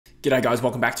G'day guys,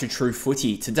 welcome back to True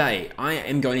Footy. Today, I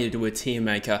am going to do a tier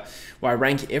maker where I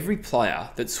rank every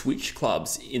player that switched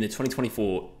clubs in the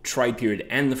 2024 trade period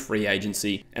and the free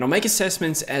agency. And I'll make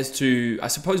assessments as to, I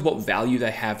suppose, what value they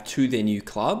have to their new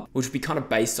club, which will be kind of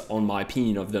based on my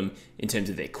opinion of them in terms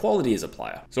of their quality as a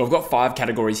player. So I've got 5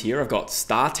 categories here. I've got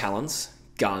star talents,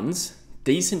 guns,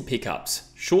 decent pickups,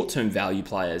 short-term value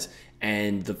players,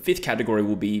 and the 5th category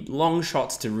will be long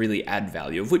shots to really add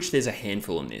value, of which there's a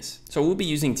handful in this. So we'll be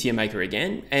using tier maker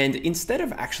again, and instead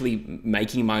of actually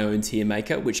making my own tier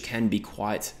maker, which can be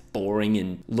quite boring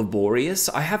and laborious,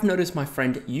 I have noticed my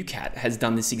friend UCAT has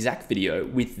done this exact video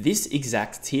with this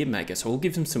exact tier maker. So we'll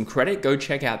give them some credit. Go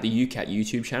check out the UCAT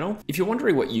YouTube channel. If you're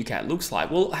wondering what UCAT looks like,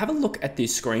 well, have a look at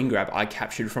this screen grab I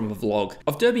captured from a vlog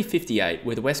of Derby 58,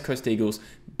 where the West Coast Eagles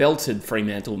belted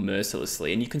Fremantle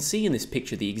mercilessly. And you can see in this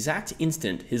picture the exact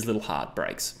instant his little heart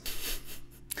breaks.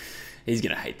 He's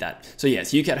gonna hate that. So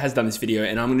yes, UCAT has done this video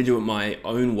and I'm gonna do it my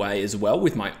own way as well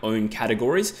with my own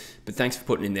categories. But thanks for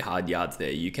putting in the hard yards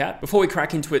there, UCAT. Before we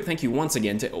crack into it, thank you once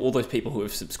again to all those people who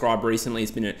have subscribed recently.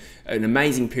 It's been an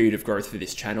amazing period of growth for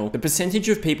this channel. The percentage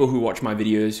of people who watch my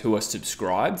videos who are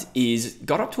subscribed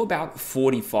got up to about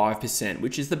 45%,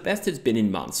 which is the best it's been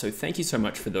in months. So thank you so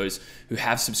much for those who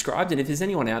have subscribed. And if there's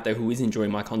anyone out there who is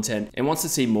enjoying my content and wants to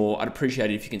see more, I'd appreciate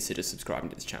it if you consider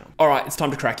subscribing to this channel. All right, it's time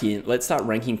to crack in. Let's start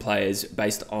ranking players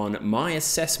based on my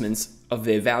assessments of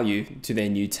their value to their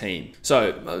new team.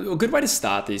 So a good way to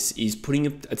start this is putting a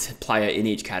player in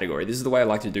each category. This is the way I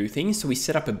like to do things. So we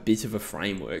set up a bit of a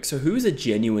framework. So who is a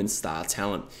genuine star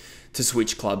talent to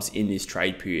switch clubs in this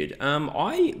trade period? I'm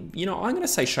going to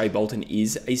say Shea Bolton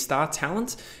is a star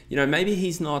talent. Maybe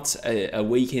he's not a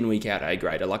week in, week out A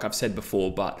grader, like I've said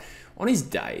before, but on his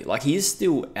day, he is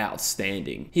still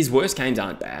outstanding. His worst games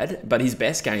aren't bad, but his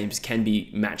best games can be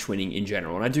match winning in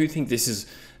general. And I do think this is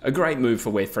a great move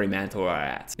for where Fremantle are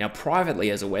at. Now,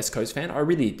 privately, as a West Coast fan, I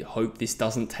really hope this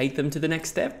doesn't take them to the next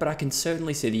step, but I can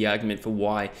certainly see the argument for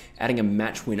why adding a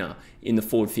match winner in the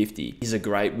forward 50 is a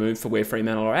great move for where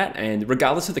Fremantle are at, and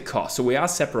regardless of the cost. So we are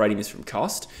separating this from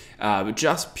cost, but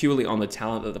just purely on the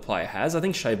talent that the player has. I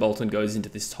think Shea Bolton goes into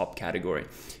this top category.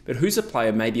 But who's a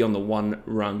player maybe on the one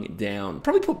rung down?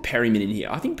 Probably put Perryman in here.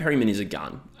 I think Perryman is a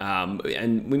gun,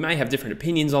 and we may have different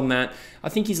opinions on that. I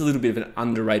think he's a little bit of an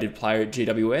underrated player at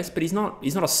GWS, but he's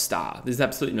not a star. There's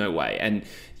absolutely no way. And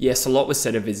yes, a lot was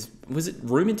said of his, was it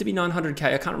rumored to be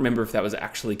 900K? I can't remember if that was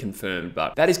actually confirmed,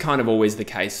 but that is kind of always the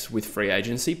case with free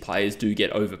agency. Players do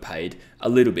get overpaid a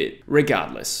little bit.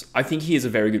 Regardless, I think he is a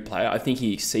very good player. I think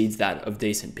he exceeds that of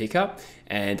decent pickup,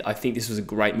 and I think this was a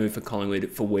great move for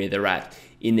Collingwood for where they're at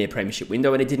in their premiership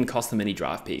window, and it didn't cost them any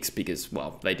draft picks because,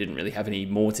 well, they didn't really have any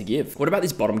more to give. What about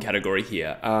this bottom category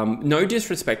here? No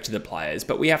disrespect to the players,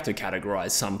 but we have to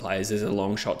categorize some players as a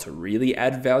long shot to really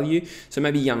add value. So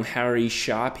maybe young Harry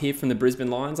Sharp here from the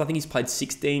Brisbane Lions. I think he's played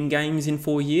 16 games in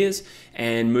 4 years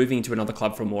and moving to another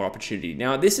club for more opportunity.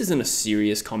 Now, this isn't a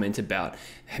serious comment about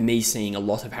me seeing a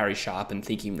lot of Harry Sharp and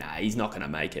thinking, nah, he's not going to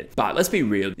make it. But let's be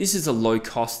real. This is a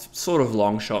low-cost, sort of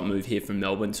long shot move here from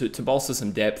Melbourne to bolster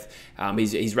some depth.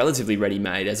 He's relatively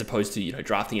ready-made as opposed to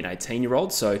drafting an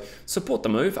 18-year-old. So support the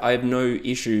move. I have no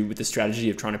issue with the strategy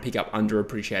of trying to pick up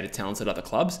underappreciated talents at other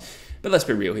clubs. But let's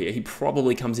be real here. He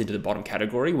probably comes into the bottom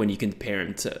category when you compare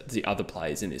him to the other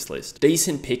players in this list.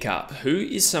 Decent pickup. Who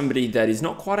is somebody that is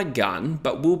not quite a gun,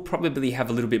 but will probably have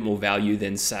a little bit more value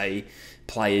than, say,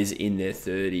 players in their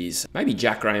 30s. Maybe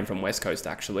Jack Graham from West Coast,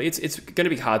 actually. It's going to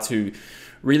be hard to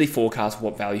really forecast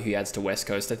what value he adds to West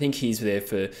Coast. I think he's there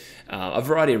for a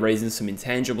variety of reasons, some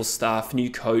intangible stuff,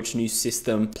 new coach, new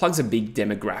system, plugs a big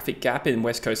demographic gap in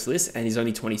West Coast list, and he's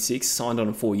only 26, signed on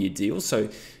a 4-year deal, so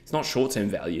it's not short-term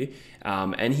value.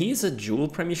 And he is a dual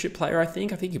premiership player, I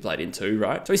think. I think he played in 2,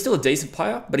 right? So he's still a decent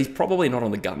player, but he's probably not on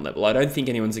the gun level. I don't think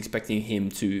anyone's expecting him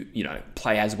to,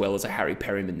 play as well as a Harry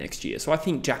Perryman next year. So I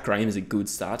think Jack Graham is a good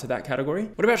start to that category.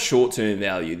 What about short-term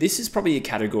value? This is probably a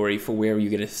category for where you're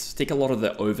going to stick a lot of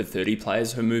the over 30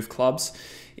 players who move clubs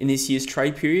in this year's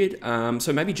trade period.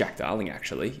 So maybe Jack Darling,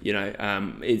 actually.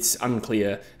 It's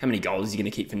unclear how many goals he's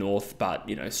going to keep for North, but,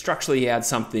 structurally he adds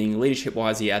something,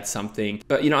 leadership-wise he adds something.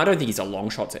 But, I don't think he's a long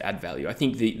shot to add value. I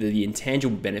think the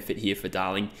intangible benefit here for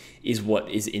Darling is what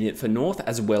is in it for North,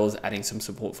 as well as adding some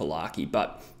support for Larkey.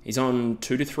 But he's on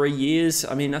 2 to 3 years.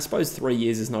 I mean, I suppose 3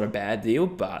 years is not a bad deal,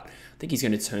 but I think he's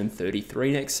going to turn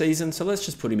 33 next season, so let's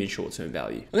just put him in short-term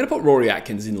value. I'm going to put Rory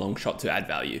Atkins in long shot to add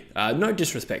value. No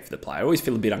disrespect for the player. I always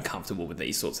feel a bit uncomfortable with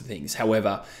these sorts of things.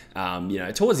 However,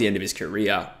 towards the end of his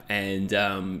career and,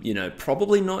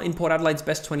 probably not in Port Adelaide's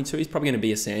best 22, he's probably going to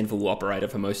be a Sandville operator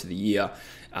for most of the year.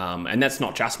 And that's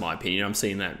not just my opinion. I'm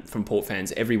seeing that from Port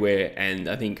fans everywhere, and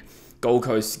I think Gold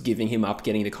Coast giving him up,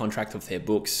 getting the contract off their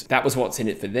books. That was what's in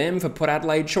it for them. For Port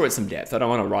Adelaide, sure, it's some depth. I don't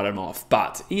want to write him off,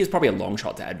 but he is probably a long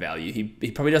shot to add value.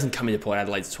 He probably doesn't come into Port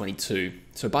Adelaide's 22.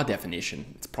 So by definition,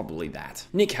 it's probably that.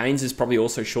 Nick Haynes is probably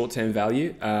also short-term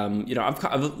value. I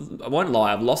won't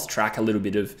lie, I've lost track a little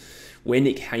bit of where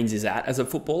Nick Haynes is at as a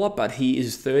footballer, but he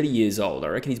is 30 years old. I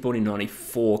reckon he's born in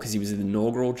 94 because he was in the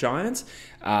inaugural Giants,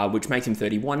 which makes him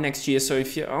 31 next year. So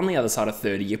if you're on the other side of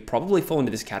 30, you probably fall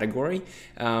into this category.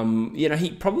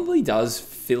 He probably does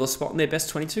fill a spot in their best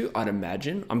 22, I'd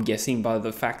imagine. I'm guessing by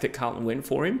the fact that Carlton went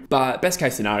for him. But best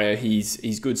case scenario,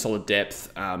 he's good, solid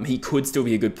depth. He could still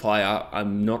be a good player.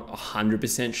 I'm not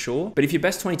 100% sure. But if you're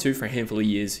best 22 for a handful of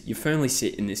years, you firmly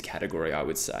sit in this category, I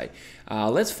would say.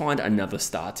 Let's find another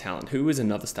star talent. Who is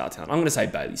another star talent? I'm going to say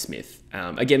Bailey Smith.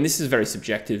 Again, this is very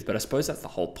subjective, but I suppose that's the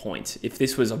whole point. If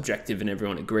this was objective and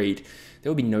everyone agreed,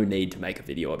 there would be no need to make a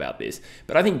video about this.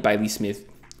 But I think Bailey Smith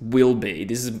will be,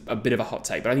 this is a bit of a hot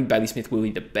take, but I think Bailey Smith will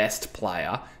be the best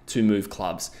player to move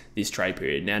clubs this trade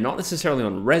period. Now, not necessarily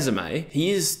on resume. He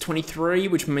is 23,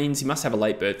 which means he must have a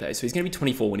late birthday. So he's going to be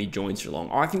 24 when he joins Geelong.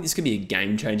 I think this could be a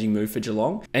game-changing move for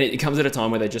Geelong. And it comes at a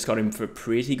time where they just got him for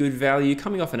pretty good value.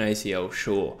 Coming off an ACL,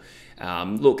 sure.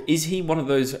 Look, is he one of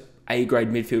those A-grade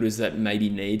midfielders that maybe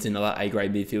needs another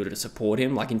A-grade midfielder to support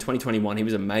him? Like in 2021, he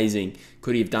was amazing.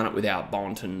 Could he have done it without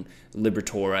Bont and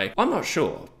Liberatore? I'm not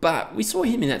sure, but we saw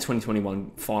him in that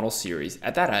 2021 final series.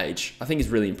 At that age, I think is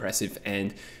really impressive,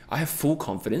 and I have full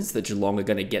confidence that Geelong are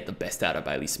going to get the best out of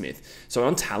Bailey Smith. So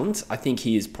on talent, I think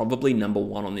he is probably number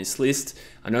one on this list.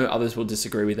 I know others will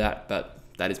disagree with that, but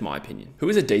that is my opinion. Who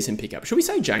is a decent pickup? Should we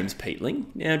say James Peatling?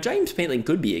 Now, James Peatling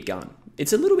could be a gun.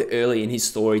 It's a little bit early in his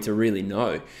story to really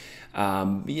know.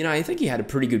 I think he had a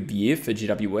pretty good year for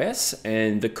GWS,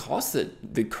 and the cost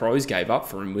that the Crows gave up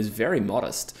for him was very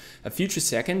modest. A future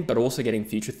second, but also getting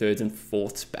future thirds and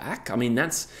fourths back. I mean,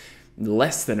 that's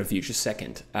less than a future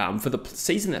second. For the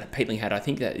season that Peatling had, I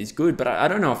think that is good, but I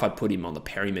don't know if I'd put him on the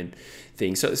Perryman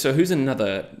thing. So who's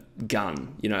another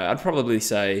gun? I'd probably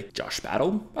say Josh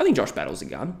Battle. I think Josh Battle's a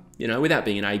gun, without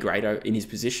being an A-grader in his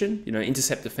position.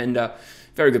 Intercept defender,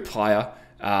 very good player.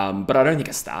 But I don't think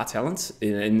a star talent,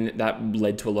 and that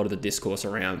led to a lot of the discourse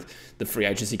around the free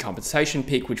agency compensation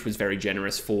pick, which was very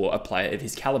generous for a player of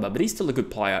his caliber, but he's still a good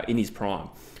player in his prime.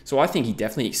 So I think he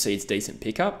definitely exceeds decent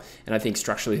pickup, and I think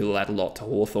structurally he'll add a lot to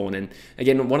Hawthorn. And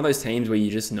again, one of those teams where you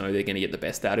just know they're going to get the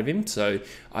best out of him. So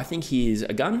I think he is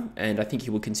a gun, and I think he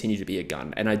will continue to be a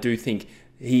gun. And I do think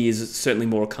he is certainly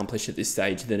more accomplished at this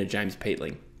stage than a James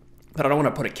Peatling. But I don't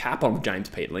want to put a cap on James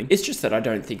Peatling. It's just that I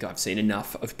don't think I've seen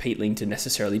enough of Peatling to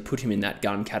necessarily put him in that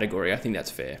gun category. I think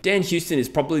that's fair. Dan Houston is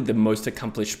probably the most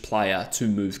accomplished player to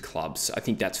move clubs. I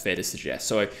think that's fair to suggest.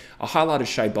 So I highlighted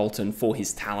Shea Bolton for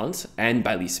his talent and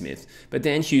Bailey Smith. But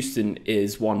Dan Houston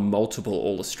is won multiple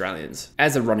All-Australians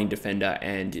as a running defender.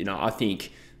 And, I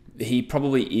think he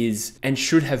probably is and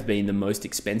should have been the most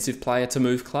expensive player to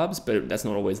move clubs, but that's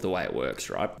not always the way it works,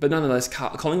 right? But nonetheless,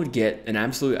 Collingwood get an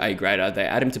absolute A-grader. They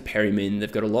add him to Perryman.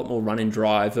 They've got a lot more run and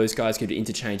drive. Those guys could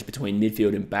interchange between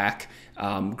midfield and back.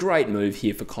 Great move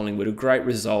here for Collingwood, a great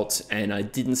result, and I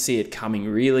didn't see it coming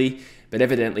really. But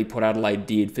evidently Port Adelaide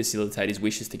did facilitate his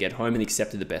wishes to get home and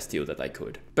accepted the best deal that they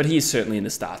could. But he is certainly in the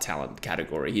star talent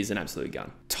category. He's an absolute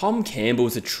gun. Tom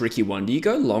Campbell's a tricky one. Do you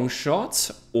go long shots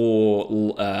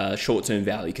or short-term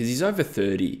value? Because he's over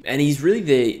 30 and he's really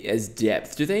there as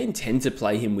depth. Do they intend to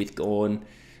play him with Gawn?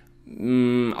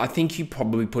 I think you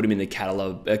probably put him in the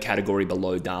category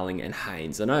below Darling and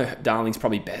Haynes. I know Darling's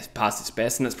probably past his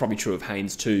best, and that's probably true of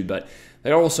Haynes too, but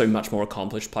they're also much more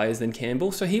accomplished players than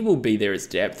Campbell, so he will be there as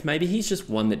depth. Maybe he's just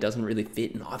one that doesn't really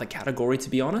fit in either category, to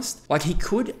be honest. Like, he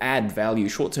could add value,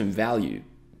 short-term value,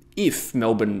 if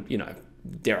Melbourne,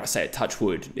 dare I say it, touch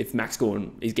wood, if Max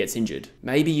Gawn gets injured.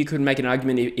 Maybe you could make an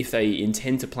argument if they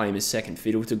intend to play him as second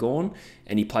fiddle to Gawn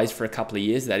and he plays for a couple of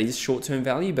years, that is short-term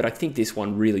value, but I think this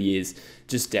one really is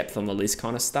just depth on the list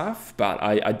kind of stuff, but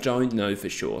I don't know for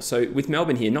sure. So with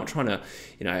Melbourne here, not trying to,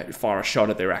 fire a shot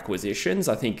at their acquisitions,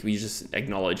 I think we just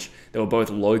acknowledge they were both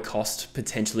low-cost,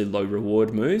 potentially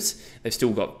low-reward moves. They've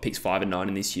still got picks 5 and 9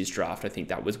 in this year's draft. I think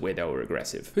that was where they were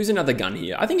aggressive. Who's another gun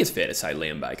here? I think it's fair to say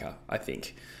Liam Baker, I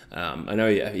think. I know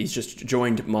he's just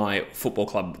joined my football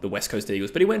club, the West Coast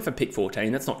Eagles, but he went for pick 14.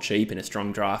 That's not cheap in a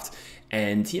strong draft.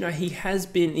 And,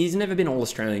 he's never been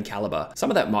All-Australian caliber.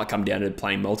 Some of that might come down to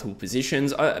playing multiple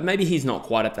positions. Maybe he's not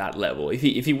quite at that level. If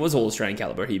he was All-Australian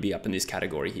caliber, he'd be up in this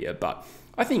category here. But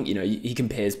I think, he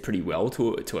compares pretty well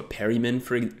to a Perryman,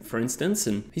 for instance.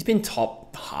 And he's been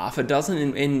top half a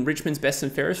dozen in Richmond's best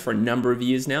and fairest for a number of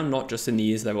years now, not just in the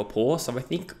years they were poor. So I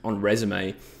think on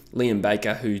resume, Liam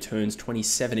Baker, who turns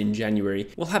 27 in January,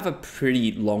 will have a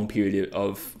pretty long period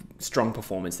of strong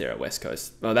performance there at West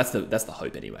Coast. Well, that's the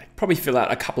hope anyway. Probably fill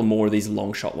out a couple more of these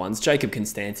long shot ones. Jacob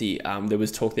Constanti, there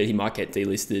was talk that he might get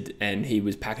delisted, and he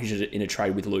was packaged in a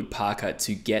trade with Luke Parker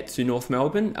to get to North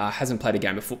Melbourne. Hasn't played a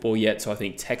game of football yet, so I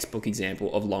think textbook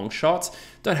example of long shots.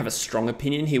 Don't have a strong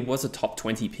opinion. He was a top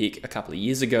 20 pick a couple of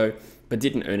years ago, but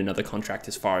didn't earn another contract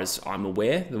as far as I'm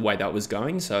aware, the way that was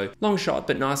going. So long shot,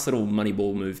 but nice little money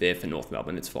ball move there for North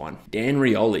Melbourne. It's fine. Dan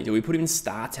Rioli, do we put him in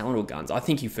star talent or guns? I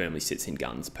think he firmly sits in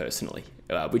guns personally,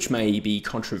 which may be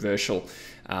controversial.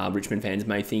 Richmond fans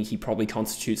may think he probably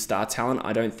constitutes star talent.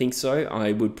 I don't think so.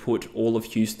 I would put all of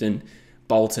Houston,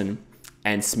 Bolton,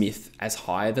 and Smith as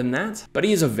higher than that. But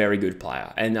he is a very good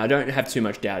player, and I don't have too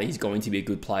much doubt he's going to be a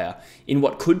good player in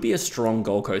what could be a strong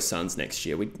Gold Coast Suns next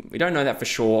year. We don't know that for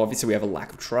sure. Obviously, we have a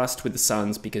lack of trust with the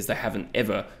Suns because they haven't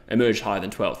ever emerged higher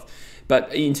than 12th.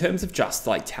 But in terms of just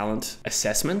like talent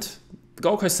assessment, the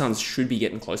Gold Coast Suns should be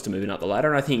getting close to moving up the ladder,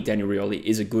 and I think Daniel Rioli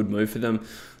is a good move for them.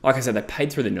 Like I said, they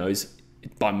paid through the nose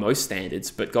by most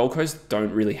standards, but Gold Coast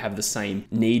don't really have the same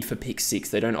need for pick six.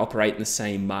 They don't operate in the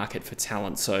same market for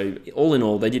talent. So all in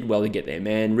all, they did well to get their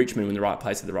man. Richmond in the right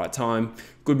place at the right time.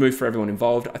 Good move for everyone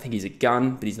involved. I think he's a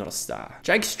gun, but he's not a star.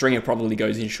 Jake Stringer probably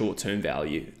goes in short-term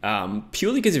value,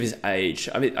 purely because of his age.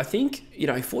 I mean, I think,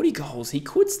 40 goals, he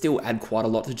could still add quite a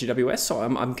lot to GWS, so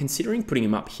I'm considering putting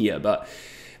him up here, but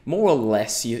more or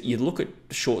less, you look at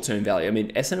short-term value. I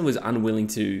mean, Essendon was unwilling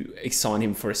to sign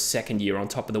him for a second year on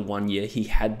top of the 1 year he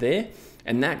had there.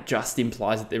 And that just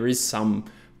implies that there is some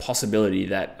possibility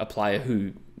that a player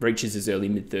who reaches his early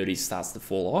mid-30s starts to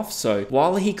fall off. So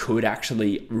while he could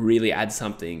actually really add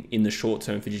something in the short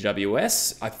term for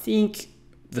GWS, I think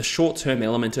the short-term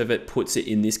element of it puts it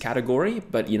in this category,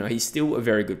 but he's still a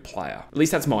very good player. At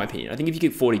least that's my opinion. I think if you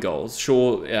get 40 goals,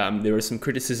 sure, there are some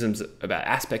criticisms about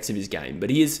aspects of his game, but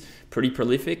he is pretty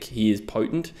prolific. He is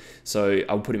potent, so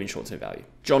I'll put him in short-term value.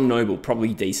 John Noble,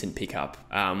 probably decent pickup.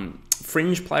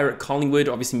 Fringe player at Collingwood,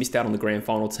 obviously missed out on the grand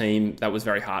final team. That was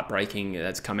very heartbreaking.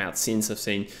 That's come out since. I've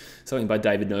seen something by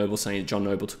David Noble saying that John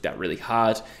Noble took that really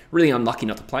hard. Really unlucky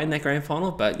not to play in that grand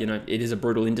final, but it is a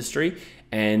brutal industry.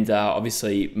 And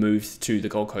obviously moved to the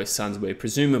Gold Coast Suns, where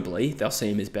presumably they'll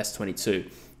see him as best 22.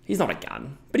 He's not a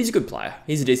gun, but he's a good player.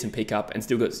 He's a decent pickup and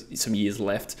still got some years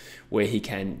left where he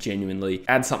can genuinely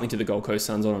add something to the Gold Coast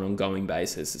Suns on an ongoing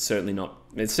basis. It's certainly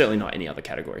not any other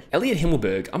category. Elliot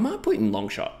Himmelberg, I might put in long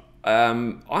shot.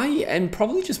 I am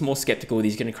probably just more skeptical that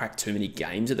he's going to crack too many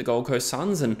games at the Gold Coast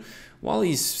Suns, and while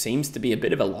he seems to be a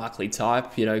bit of a likely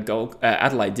type,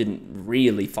 Adelaide didn't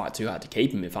really fight too hard to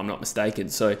keep him, if I'm not mistaken.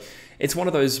 So it's one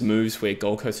of those moves where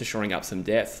Gold Coast are shoring up some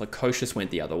depth. Lukosius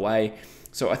went the other way.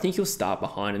 So I think he'll start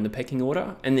behind in the pecking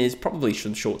order, and there's probably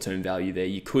some short-term value there.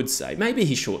 You could say maybe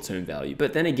he's short-term value,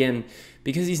 but then again,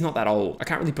 because he's not that old, I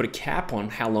can't really put a cap on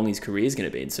how long his career is going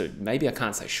to be, and so maybe I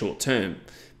can't say short-term,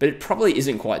 but it probably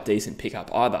isn't quite decent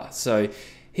pickup either. So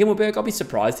Himmelberg, I'll be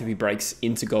surprised if he breaks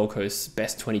into Gold Coast's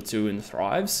best 22 and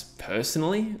thrives,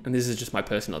 personally, and this is just my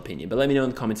personal opinion, but let me know in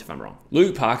the comments if I'm wrong.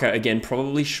 Luke Parker, again,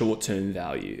 probably short-term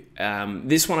value.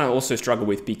 This one I also struggle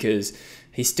with because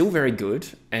he's still very good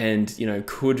and,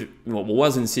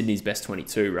 was in Sydney's best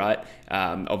 22, right?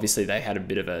 Obviously, they had a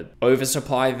bit of an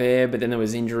oversupply there, but then there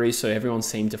was injuries, so everyone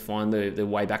seemed to find the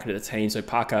way back into the team. So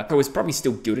Parker was probably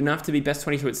still good enough to be best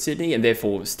 22 at Sydney and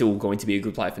therefore still going to be a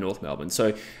good player for North Melbourne.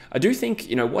 So I do think,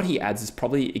 what he adds is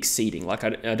probably exceeding. Like,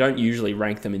 I don't usually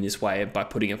rank them in this way by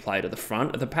putting a player to the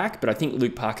front of the pack, but I think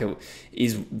Luke Parker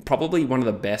is probably one of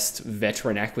the best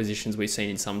veteran acquisitions we've seen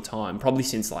in some time, probably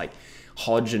since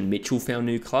Hodge and Mitchell found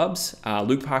new clubs.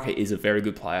 Luke Parker is a very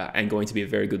good player and going to be a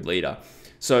very good leader.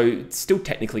 So it still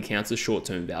technically counts as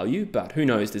short-term value, but who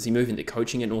knows? Does he move into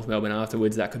coaching at North Melbourne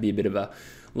afterwards? That could be a bit of a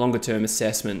longer-term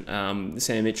assessment.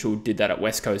 Sam Mitchell did that at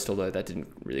West Coast, although that didn't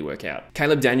really work out.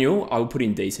 Caleb Daniel, I would put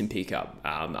in decent pickup.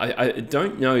 I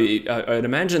don't know. I'd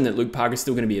imagine that Luke Parker's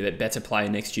still going to be a better player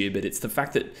next year, but it's the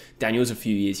fact that Daniel's a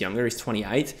few years younger. He's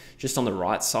 28, just on the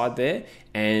right side there.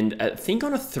 And I think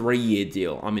on a 3-year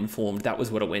deal, I'm informed that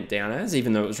was what it went down as,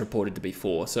 even though it was reported to be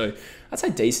 4. So I'd say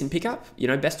decent pickup.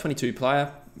 Best 22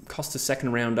 player, cost a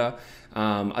second rounder.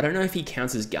 I don't know if he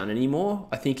counts as gun anymore.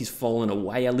 I think he's fallen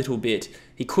away a little bit.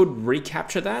 He could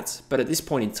recapture that, but at this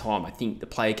point in time, I think the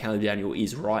player Caleb Daniel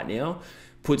is right now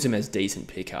puts him as decent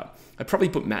pickup. I'd probably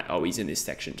put Matt Owies in this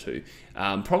section too.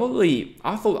 Probably,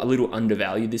 I thought a little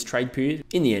undervalued this trade period.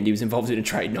 In the end, he was involved in a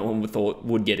trade no one thought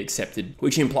would get accepted,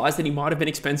 which implies that he might have been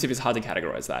expensive. It's hard to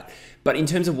categorize that. But in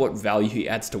terms of what value he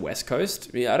adds to West Coast,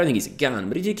 I don't think he's a gun,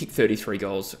 but he did kick 33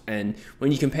 goals. And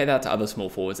when you compare that to other small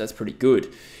forwards, that's pretty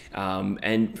good.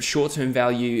 And short-term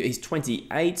value, he's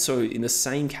 28, so in the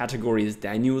same category as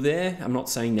Daniel there. I'm not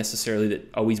saying necessarily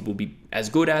that Owies will be as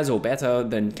good as or better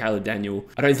than Caleb Daniel.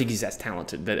 I don't think he's as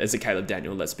talented as a Caleb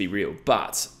Daniel, let's be real.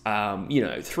 But,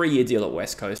 3-year deal at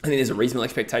West Coast. I think there's a reasonable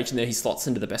expectation there. He slots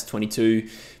into the best 22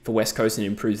 for West Coast and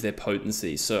improves their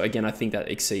potency. So again, I think that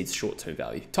exceeds short-term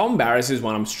value. Tom Barrass is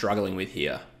one I'm struggling with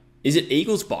here. Is it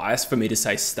Eagles bias for me to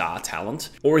say star talent?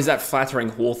 Or is that flattering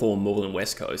Hawthorn more than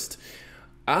West Coast?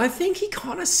 I think he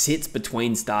kind of sits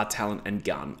between star talent and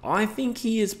gun. I think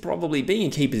he is probably being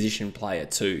a key position player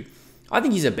too. I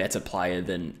think he's a better player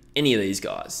than any of these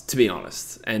guys, to be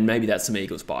honest. And maybe that's some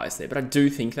Eagles bias there, but I do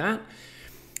think that.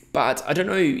 But I don't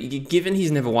know, given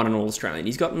he's never won an All-Australian,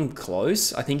 he's gotten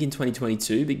close, I think, in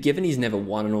 2022, but given he's never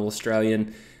won an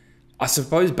All-Australian, I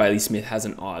suppose Bailey Smith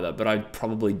hasn't either, but I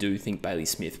probably do think Bailey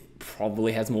Smith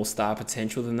probably has more star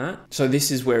potential than that. So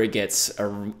this is where it gets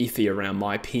iffy around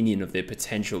my opinion of their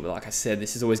potential. But like I said,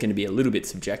 this is always going to be a little bit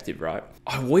subjective, right?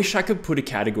 I wish I could put a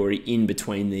category in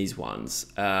between these ones.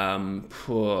 I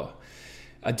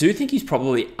do think he's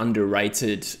probably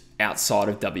underrated outside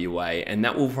of WA, and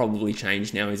that will probably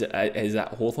change now. Is that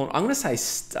Hawthorn? I'm going to say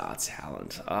star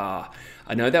talent. I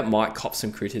know that might cop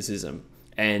some criticism.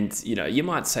 And, you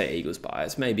might say Eagles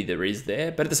bias. Maybe there is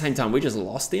there. But at the same time, we just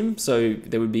lost him. So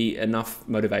there would be enough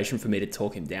motivation for me to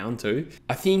talk him down too.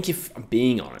 I think if I'm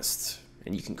being honest,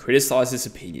 and you can criticize this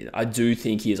opinion, I do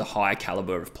think he is a higher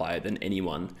caliber of player than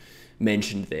anyone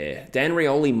mentioned there. Dan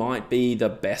Rioli might be the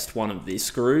best one of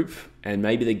this group. And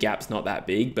maybe the gap's not that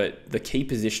big. But the key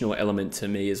positional element to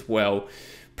me as well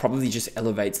probably just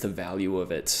elevates the value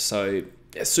of it. So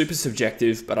super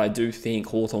subjective, but I do think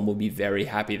Hawthorn will be very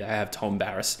happy they have Tom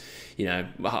Barrass.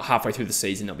 Halfway through the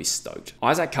season, they'll be stoked.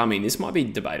 Isaac Cumming, this might be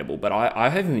debatable, but I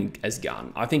have him as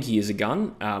gun. I think he is a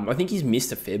gun. I think he's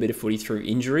missed a fair bit of footy through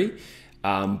injury,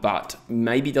 but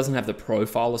maybe doesn't have the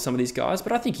profile of some of these guys,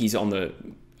 but I think he's on the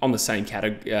same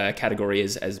category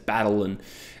as Battle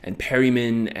and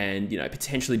Perryman and,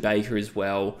 potentially Baker as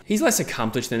well. He's less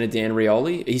accomplished than a Dan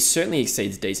Rioli. He certainly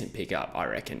exceeds decent pickup, I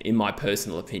reckon, in my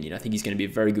personal opinion. I think he's going to be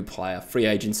a very good player. Free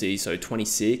agency, so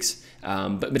 26.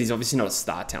 But he's obviously not a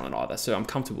star talent either, so I'm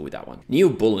comfortable with that one. Neil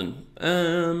Bullen,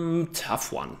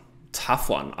 tough one.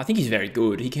 I think he's very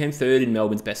good. He came third in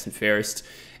Melbourne's best and fairest.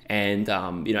 And,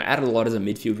 added a lot as a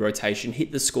midfield rotation,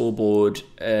 hit the scoreboard.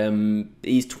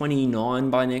 He's 29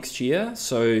 by next year.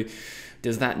 So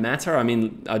does that matter? I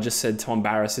mean, I just said Tom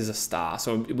Barrass is a star.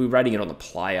 So we're rating it on the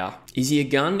player. Is he a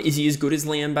gun? Is he as good as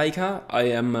Liam Baker? I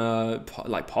am,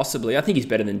 possibly. I think he's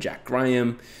better than Jack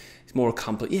Graham. He's more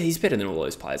accomplished. Yeah, he's better than all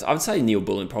those players. I would say Neil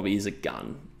Bullen probably is a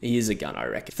gun. He is a gun, I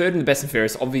reckon. Third in the best and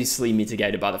fairest, obviously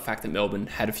mitigated by the fact that Melbourne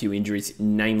had a few injuries,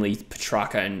 namely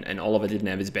Petrarca and Oliver didn't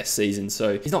have his best season.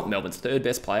 So he's not Melbourne's third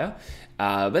best player.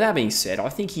 But that being said, I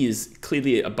think he is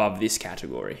clearly above this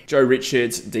category. Joe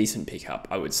Richards, decent pickup,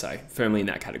 I would say. Firmly in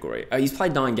that category. He's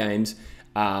played 9 games.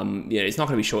 It's not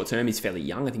going to be short term. He's fairly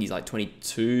young. I think he's like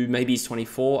 22, maybe he's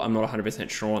 24. I'm not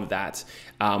 100% sure on that.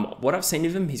 What I've seen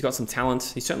of him, he's got some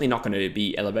talent. He's certainly not going to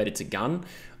be elevated to gun.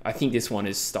 I think this one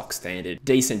is stock standard.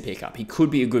 Decent pickup. He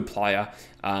could be a good player.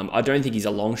 I don't think he's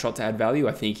a long shot to add value.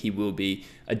 I think he will be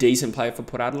a decent player for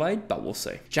Port Adelaide, but we'll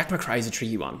see. Jack Macrae's a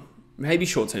tricky one. Maybe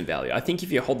short-term value. I think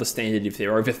if you hold the standard, if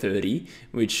they're over 30,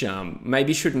 which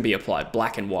maybe shouldn't be applied,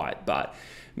 black and white, but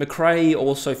Macrae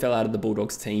also fell out of the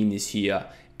Bulldogs team this year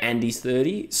and he's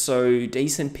 30, so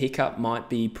decent pickup might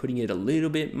be putting it a little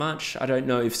bit much. I don't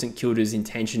know if St Kilda's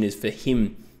intention is for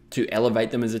him to elevate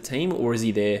them as a team, or is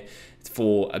he there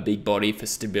for a big body, for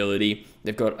stability?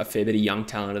 They've got a fair bit of young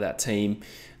talent of that team.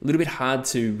 A little bit hard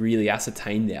to really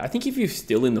ascertain there. I think if you're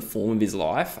still in the form of his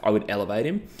life, I would elevate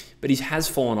him, but he has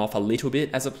fallen off a little bit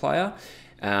as a player.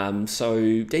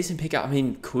 So decent pickup. I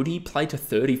mean, could he play to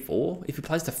 34? If he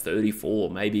plays to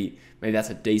 34, maybe that's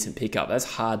a decent pickup. That's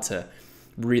hard to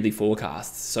really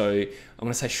forecast. So I'm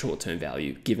going to say short-term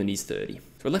value, given he's 30. So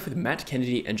we're left with Matt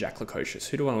Kennedy and Jack Lukosius.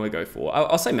 Who do I want to go for?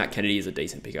 I'll say Matt Kennedy is a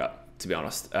decent pickup, to be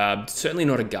honest. Certainly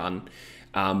not a gun,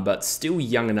 but still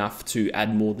young enough to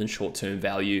add more than short-term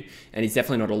value. And he's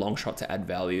definitely not a long shot to add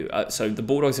value. So the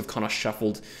Bulldogs have kind of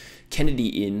shuffled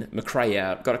Kennedy in, Macrae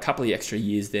out, got a couple of extra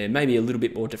years there, maybe a little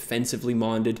bit more defensively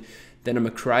minded than a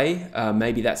Macrae.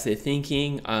 Maybe that's their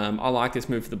thinking. I like this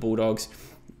move for the Bulldogs.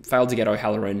 Failed to get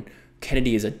O'Halloran.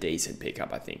 Kennedy is a decent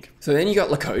pickup, I think. So then you got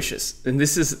Lukosius, and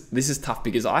this is tough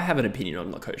because I have an opinion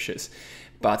on Lukosius,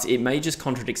 but it may just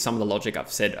contradict some of the logic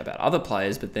I've said about other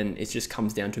players, but then it just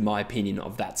comes down to my opinion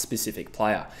of that specific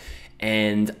player.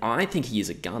 And I think he is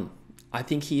a gun. I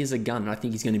think he is a gun. I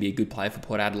think he's going to be a good player for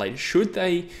Port Adelaide. Should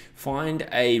they find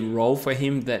a role for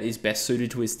him that is best suited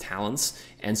to his talents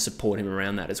and support him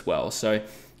around that as well? So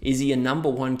is he a number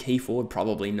one key forward?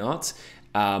 Probably not.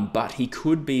 But he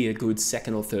could be a good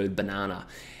second or third banana.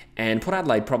 And Port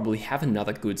Adelaide probably have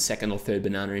another good second or third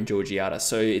banana in Georgiata.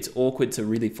 So it's awkward to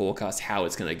really forecast how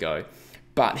it's going to go.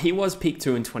 But he was pick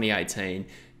 2 in 2018,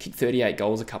 kicked 38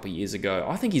 goals a couple of years ago.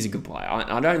 I think he's a good player.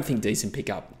 I don't think decent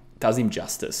pickup does him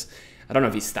justice. I don't know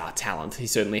if he's star talent. He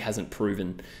certainly hasn't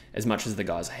proven as much as the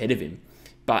guys ahead of him.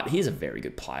 But he's a very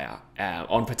good player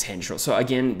on potential. So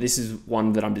again, this is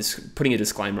one that I'm just putting a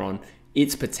disclaimer on.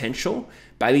 Its potential.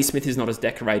 Bailey Smith is not as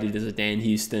decorated as a Dan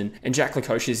Houston, and Jack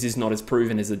Lukosius is not as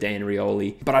proven as a Dan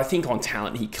Rioli. But I think on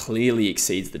talent, he clearly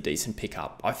exceeds the decent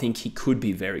pickup. I think he could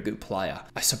be a very good player.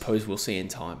 I suppose we'll see in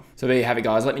time. So there you have it,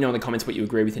 guys. Let me know in the comments what you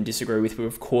agree with and disagree with. We're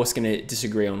of course going to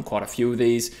disagree on quite a few of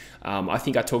these. I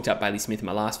think I talked about Bailey Smith in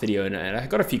my last video, and I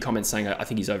got a few comments saying I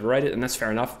think he's overrated, and that's fair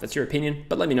enough. That's your opinion.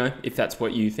 But let me know if that's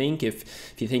what you think.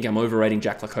 If you think I'm overrating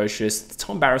Jack Lukosius, the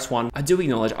Tom Barrass one, I do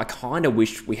acknowledge I kind of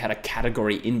wish we had a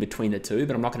category in between the two,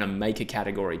 but I'm not going to make a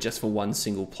category just for one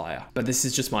single player. But this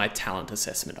is just my talent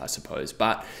assessment, I suppose.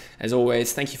 But as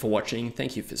always, thank you for watching.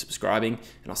 Thank you for subscribing,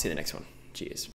 and I'll see you in the next one. Cheers.